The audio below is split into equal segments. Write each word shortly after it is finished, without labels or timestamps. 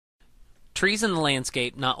Trees in the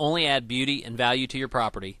landscape not only add beauty and value to your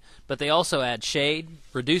property, but they also add shade,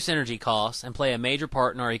 reduce energy costs, and play a major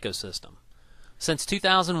part in our ecosystem. Since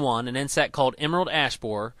 2001, an insect called emerald ash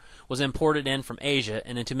borer was imported in from Asia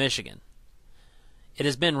and into Michigan. It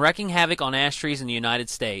has been wreaking havoc on ash trees in the United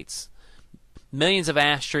States. Millions of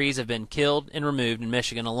ash trees have been killed and removed in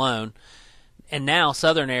Michigan alone, and now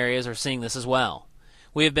southern areas are seeing this as well.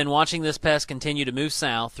 We have been watching this pest continue to move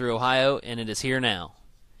south through Ohio, and it is here now.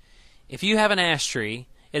 If you have an ash tree,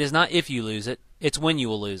 it is not if you lose it, it's when you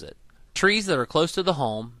will lose it. Trees that are close to the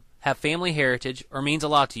home, have family heritage, or means a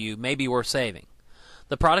lot to you may be worth saving.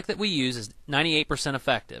 The product that we use is 98%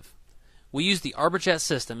 effective. We use the ArborJet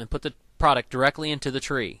system and put the product directly into the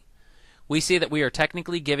tree. We see that we are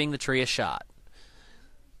technically giving the tree a shot.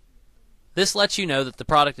 This lets you know that the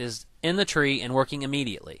product is in the tree and working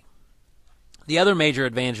immediately. The other major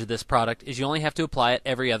advantage of this product is you only have to apply it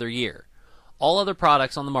every other year. All other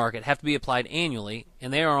products on the market have to be applied annually,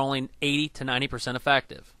 and they are only 80 to 90%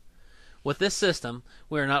 effective. With this system,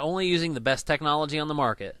 we are not only using the best technology on the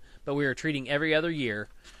market, but we are treating every other year,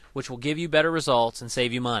 which will give you better results and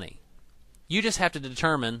save you money. You just have to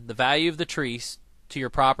determine the value of the trees to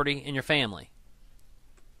your property and your family.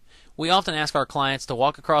 We often ask our clients to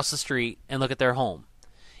walk across the street and look at their home.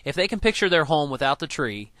 If they can picture their home without the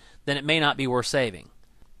tree, then it may not be worth saving.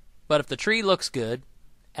 But if the tree looks good,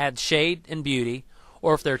 adds shade and beauty,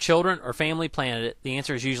 or if their children or family planted it, the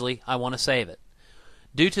answer is usually, I want to save it.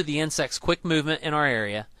 Due to the insect's quick movement in our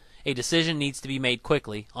area, a decision needs to be made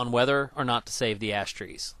quickly on whether or not to save the ash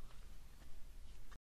trees.